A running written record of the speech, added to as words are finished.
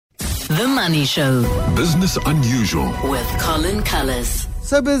The Money Show. Business Unusual With Colin Cullis.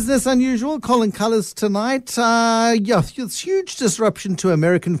 So Business Unusual, Colin Cullis tonight. It's huge disruption to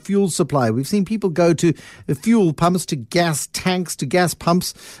American fuel supply. We've seen people go to fuel pumps, to gas tanks, to gas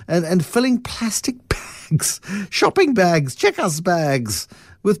pumps, and filling plastic bags, shopping bags, checkers bags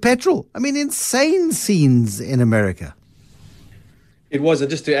with petrol. I mean, insane scenes in America. It was, and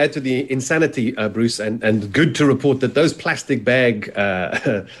just to add to the insanity, Bruce, and good to report that those plastic bag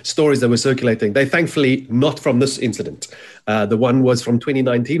stories that were circulating, they're thankfully not from this incident. The one was from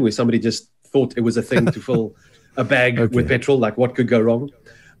 2019 where somebody just thought it was a thing to fill a bag with petrol, like what could go wrong?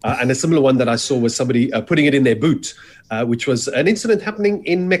 And a similar one that I saw was somebody putting it in their boot, which was an incident happening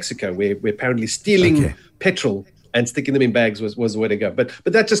in Mexico where apparently stealing petrol and sticking them in bags was the way to go. But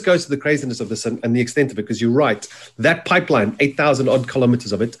that just goes to the craziness of this and the extent of it, because you're right. That pipeline, 8,000 odd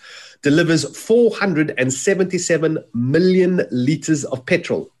kilometers of it, delivers 477 million liters of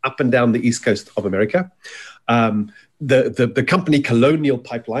petrol up and down the east coast of America. The company Colonial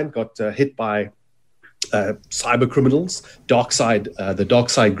Pipeline got hit by cyber criminals. DarkSide, the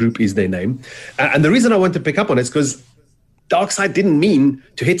DarkSide Group is their name. And the reason I want to pick up on it is because DarkSide didn't mean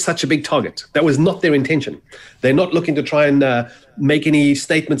to hit such a big target. That was not their intention. They're not looking to try and make any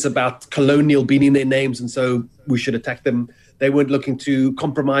statements about Colonial being in their names, and so we should attack them. They weren't looking to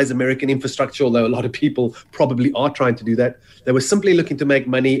compromise American infrastructure, although a lot of people probably are trying to do that. They were simply looking to make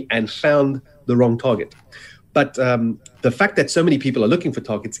money and found the wrong target. But the fact that so many people are looking for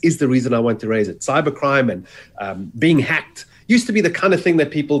targets is the reason I want to raise it. Cybercrime and being hacked used to be the kind of thing that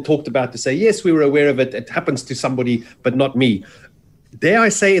people talked about to say, yes, we were aware of it. It happens to somebody, but not me. Dare I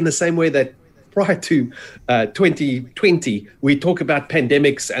say, in the same way that prior to 2020, we talk about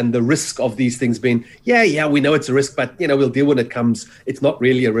pandemics and the risk of these things being, we know it's a risk, but we'll deal when it comes. It's not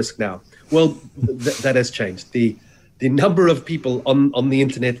really a risk now. Well, that has changed. The number of people on the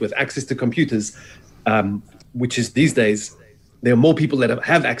internet with access to computers, which is these days, there are more people that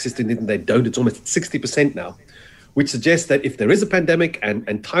have access to it than they don't. It's almost 60% now, which suggests that if there is a pandemic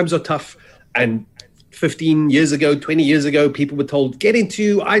and times are tough, and 15 years ago, 20 years ago, people were told, get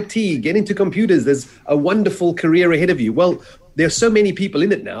into IT, get into computers, there's a wonderful career ahead of you. Well, there are so many people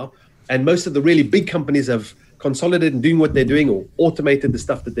in it now, and most of the really big companies have consolidated and doing what they're doing or automated the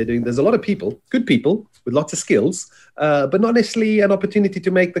stuff that they're doing. There's a lot of people, good people with lots of skills, but not necessarily an opportunity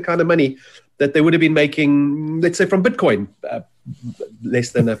to make the kind of money that they would have been making, let's say, from Bitcoin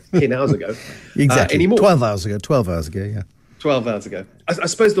less than 10 hours ago. Exactly. Anymore. 12 hours ago, yeah. 12 hours ago. I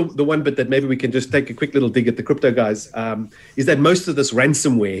suppose the one bit that maybe we can just take a quick little dig at the crypto guys is that most of this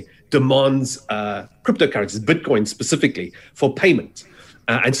ransomware demands cryptocurrencies, Bitcoin specifically, for payment.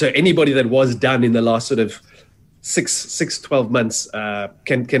 And so anybody that was done in the last sort of 12 months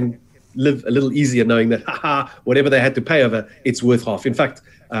can live a little easier knowing that, whatever they had to pay over, it's worth half. In fact,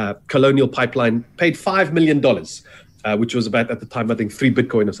 Colonial Pipeline paid $5 million, which was about, at the time, I think 3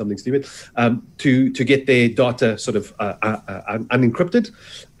 Bitcoin or something stupid, to get their data sort of unencrypted.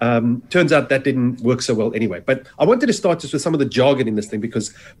 Turns out that didn't work so well anyway. But I wanted to start just with some of the jargon in this thing,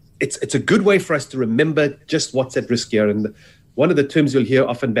 because it's a good way for us to remember just what's at risk here. And one of the terms you'll hear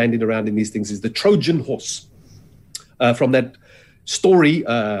often bandied around in these things is the Trojan horse. From that story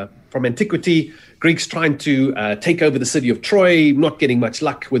from antiquity, Greeks trying to take over the city of Troy, not getting much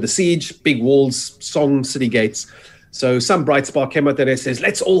luck with the siege, big walls, strong city gates. So some bright spark came out there and says,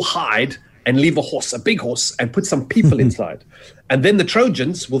 let's all hide and leave a big horse, and put some people inside. And then the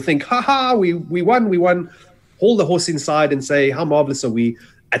Trojans will think, we won. Haul the horse inside and say, how marvelous are we?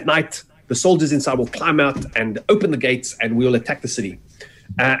 At night, the soldiers inside will climb out and open the gates, and we'll attack the city.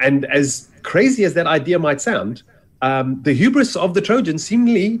 And as crazy as that idea might sound, the hubris of the Trojans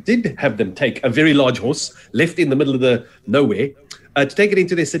seemingly did have them take a very large horse left in the middle of the nowhere to take it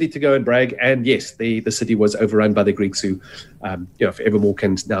into their city to go and brag. And yes, the city was overrun by the Greeks, who, forevermore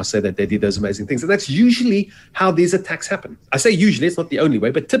can now say that they did those amazing things. And that's usually how these attacks happen. I say usually, it's not the only way,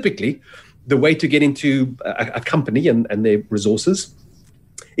 but typically the way to get into a company and their resources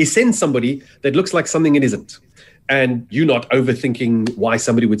is send somebody that looks like something it isn't. And you're not overthinking why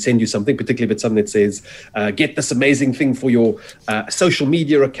somebody would send you something, particularly if it's something that says, get this amazing thing for your social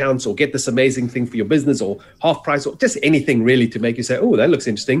media accounts, or get this amazing thing for your business, or half price, or just anything really to make you say, oh, that looks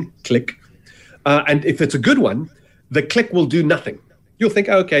interesting, click. And if it's a good one, the click will do nothing. You'll think,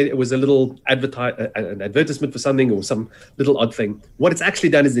 okay, it was a little an advertisement for something or some little odd thing. What it's actually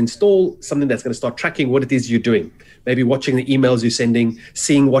done is install something that's going to start tracking what it is you're doing, maybe watching the emails you're sending,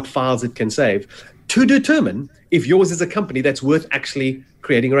 seeing what files it can save, to determine if yours is a company that's worth actually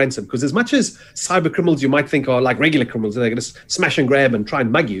creating a ransom. Because as much as cyber criminals you might think are like regular criminals, they're going to smash and grab and try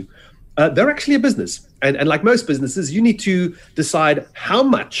and mug you, they're actually a business. And like most businesses, you need to decide how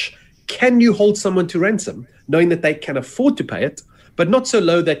much can you hold someone to ransom knowing that they can afford to pay it, but not so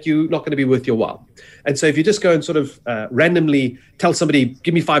low that you're not going to be worth your while? And so if you just go and sort of randomly tell somebody,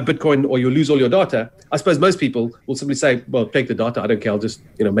 give me 5 Bitcoin or you'll lose all your data, I suppose most people will simply say, well, take the data. I don't care. I'll just,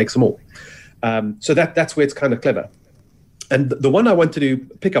 make some more. So that's where it's kind of clever. And the one I wanted to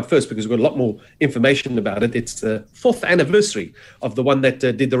pick up first, because we've got a lot more information about it, it's the 4th anniversary of the one that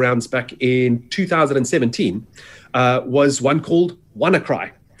did the rounds back in 2017, was one called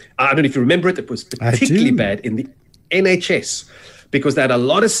WannaCry. I don't know if you remember it. It was particularly bad in the NHS because they had a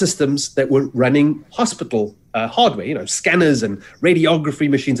lot of systems that were running hospital hardware, scanners and radiography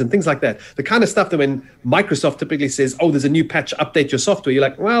machines and things like that. The kind of stuff that when Microsoft typically says, oh, there's a new patch, update your software. You're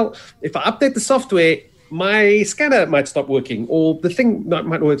like, well, if I update the software, my scanner might stop working or the thing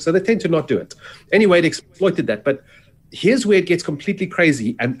might work. So they tend to not do it. Anyway, it exploited that. But here's where it gets completely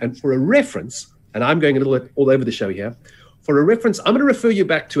crazy. And for a reference, and I'm going a little bit all over the show here, for a reference, I'm going to refer you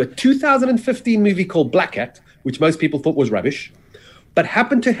back to a 2015 movie called Black Hat, which most people thought was rubbish, but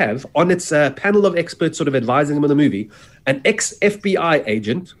happened to have on its panel of experts sort of advising them on the movie, an ex-FBI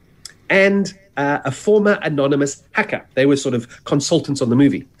agent and a former anonymous hacker. They were sort of consultants on the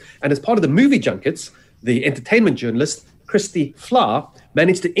movie. And as part of the movie junkets, the entertainment journalist, Kirsty Flower,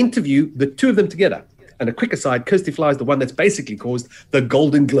 managed to interview the two of them together. And a quick aside, Kirsty Flower is the one that's basically caused the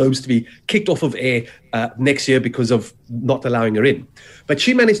Golden Globes to be kicked off of air next year because of not allowing her in. But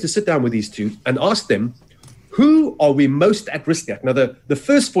she managed to sit down with these two and ask them, who are we most at risk at? Now, the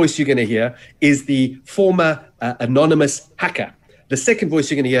first voice you're going to hear is the former anonymous hacker. The second voice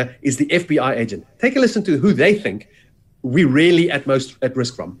you're going to hear is the FBI agent. Take a listen to who they think we're really at most at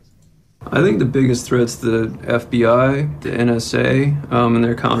risk from. I think the biggest threat's the FBI, the NSA, and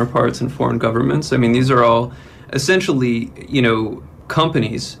their counterparts in foreign governments. I mean, these are all essentially,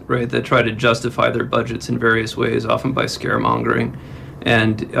 companies, right, that try to justify their budgets in various ways, often by scaremongering.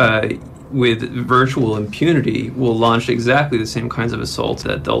 And with virtual impunity, will launch exactly the same kinds of assaults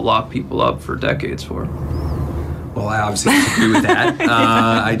that they'll lock people up for decades for. Well, I obviously disagree with that.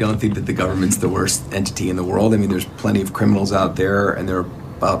 I don't think that the government's the worst entity in the world. I mean, there's plenty of criminals out there, and there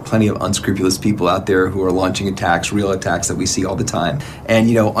are plenty of unscrupulous people out there who are launching attacks, real attacks that we see all the time. And,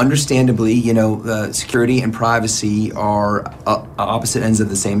 understandably, security and privacy are opposite ends of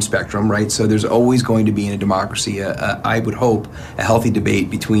the same spectrum, right? So there's always going to be in a democracy, I would hope, a healthy debate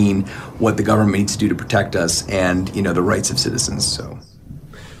between what the government needs to do to protect us and, the rights of citizens.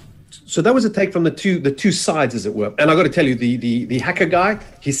 So that was a take from the two sides, as it were. And I got to tell you, the hacker guy,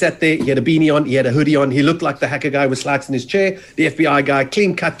 he sat there, he had a beanie on, he had a hoodie on, he looked like the hacker guy with slacks in his chair. The FBI guy,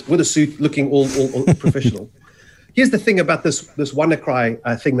 clean cut with a suit, looking all professional. Here's the thing about this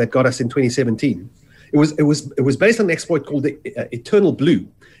WannaCry thing that got us in 2017. It was based on an exploit called the Eternal Blue.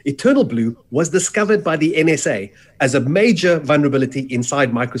 Eternal Blue was discovered by the NSA as a major vulnerability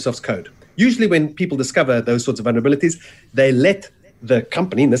inside Microsoft's code. Usually when people discover those sorts of vulnerabilities, they let the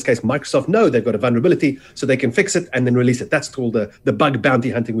company, in this case Microsoft, know they've got a vulnerability so they can fix it and then release it. That's called the bug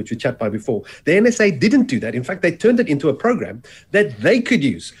bounty hunting, which we chat by before. The NSA didn't do that. In fact, they turned it into a program that they could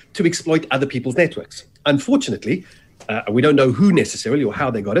use to exploit other people's networks. Unfortunately, we don't know who necessarily or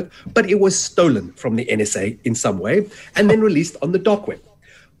how they got it, but it was stolen from the NSA in some way and then released on the dark web,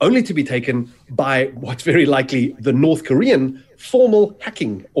 only to be taken by what's very likely the North Korean formal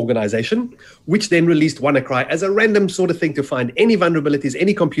hacking organization, which then released WannaCry as a random sort of thing to find any vulnerabilities,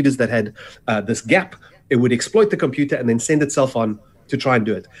 any computers that had this gap. It would exploit the computer and then send itself on to try and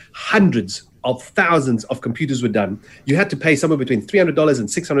do it. Hundreds of thousands of computers were done. You had to pay somewhere between $300 and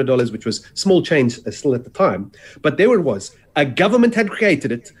 $600, which was small change still at the time. But there it was. A government had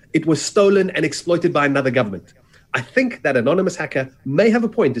created it. It was stolen and exploited by another government. I think that anonymous hacker may have a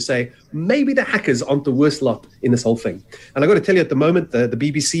point to say maybe the hackers aren't the worst lot in this whole thing. And I got to tell you, at the moment, the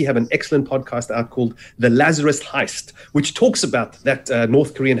BBC have an excellent podcast out called The Lazarus Heist, which talks about that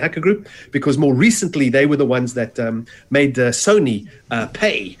North Korean hacker group, because more recently they were the ones that made Sony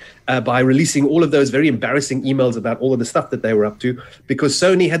pay by releasing all of those very embarrassing emails about all of the stuff that they were up to, because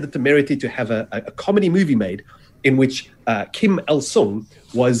Sony had the temerity to have a comedy movie made in which Kim Il-sung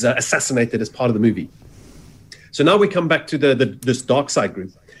was assassinated as part of the movie. So now we come back to this dark side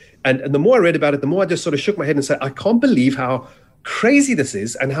group. And the more I read about it, the more I just sort of shook my head and said, I can't believe how crazy this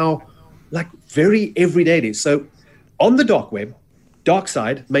is and how very everyday it is. So on the dark web,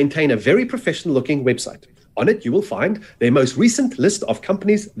 DarkSide maintain a very professional looking website. On it, you will find their most recent list of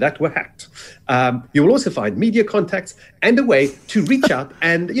companies that were hacked. You will also find media contacts and a way to reach out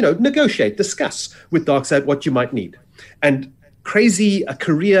and negotiate, discuss with DarkSide what you might need. And crazy a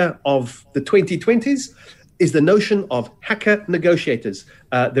career of the 2020s is the notion of hacker negotiators.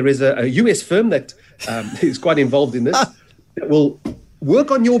 There is a US firm that is quite involved in this that will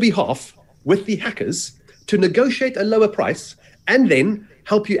work on your behalf with the hackers to negotiate a lower price and then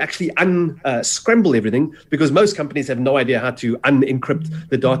help you actually unscramble everything, because most companies have no idea how to unencrypt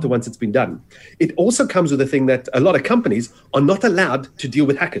the data once it's been done. It also comes with the thing that a lot of companies are not allowed to deal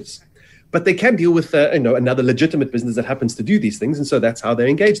with hackers, but they can deal with another legitimate business that happens to do these things, and so that's how they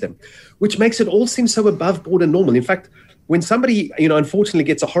engage them, which makes it all seem so above board and normal. In fact, when somebody, unfortunately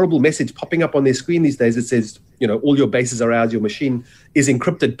gets a horrible message popping up on their screen these days that says, all your bases are ours, your machine is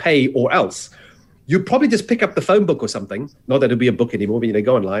encrypted, pay or else, you probably just pick up the phone book or something, not that it'll be a book anymore, but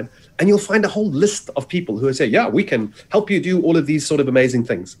go online, and you'll find a whole list of people who will say, yeah, we can help you do all of these sort of amazing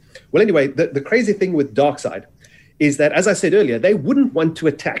things. Well, anyway, the crazy thing with DarkSide is that, as I said earlier, they wouldn't want to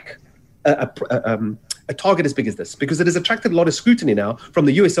attack a target as big as this, because it has attracted a lot of scrutiny now from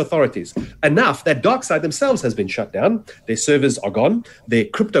the US authorities. Enough that DarkSide themselves has been shut down. Their servers are gone. Their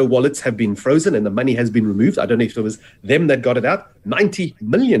crypto wallets have been frozen and the money has been removed. I don't know if it was them that got it out. $90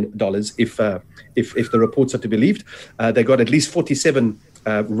 million, if the reports are to be believed. They got at least 47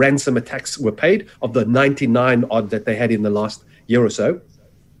 ransom attacks were paid of the 99 odd that they had in the last year or so.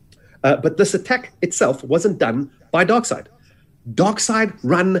 But this attack itself wasn't done by DarkSide. DarkSide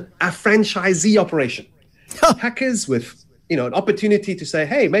run a franchisee operation. Hackers with an opportunity to say,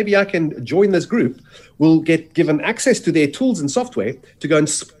 hey, maybe I can join this group, will get given access to their tools and software to go and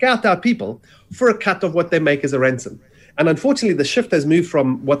scout out people for a cut of what they make as a ransom. And unfortunately, the shift has moved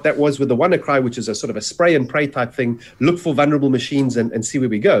from what that was with the WannaCry, which is a sort of a spray and pray type thing, look for vulnerable machines and see where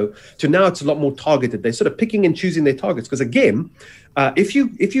we go, to now it's a lot more targeted. They're sort of picking and choosing their targets. Because again, if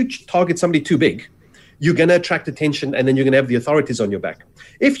you target somebody too big, you're going to attract attention, and then you're going to have the authorities on your back.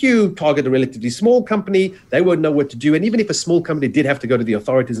 If you target a relatively small company, they won't know what to do. And even if a small company did have to go to the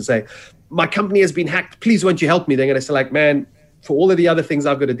authorities and say, my company has been hacked, please won't you help me? They're going to say, like, man, for all of the other things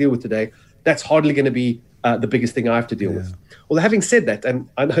I've got to deal with today, that's hardly going to be the biggest thing I have to deal with. Well, having said that, and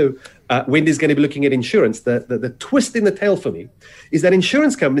I know Wendy's going to be looking at insurance, the twist in the tail for me is that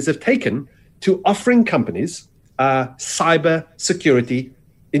insurance companies have taken to offering companies cyber security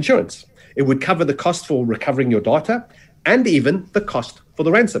insurance. It would cover the cost for recovering your data and even the cost for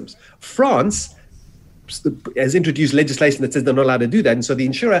the ransoms. France has introduced legislation that says they're not allowed to do that. And so the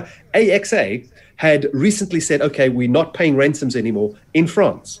insurer AXA had recently said, okay, we're not paying ransoms anymore in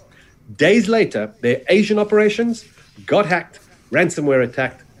France. Days later, their Asian operations got hacked, ransomware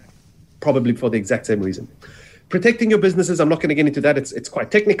attacked, probably for the exact same reason. Protecting your businesses, I'm not going to get into that. It's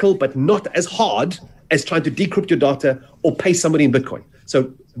quite technical, but not as hard as trying to decrypt your data or pay somebody in Bitcoin.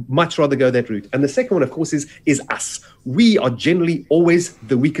 So much rather go that route. And the second one, of course, is us. We are generally always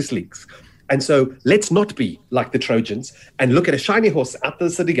the weakest links. And so let's not be like the Trojans and look at a shiny horse out the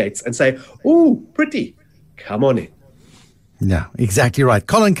city gates and say, ooh, pretty, come on in. Yeah, exactly right.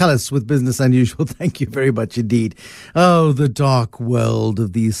 Colin Cullis with Business Unusual. Thank you very much indeed. Oh, the dark world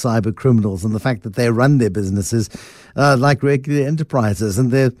of these cyber criminals and the fact that they run their businesses like regular enterprises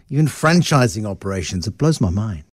and they're even franchising operations. It blows my mind.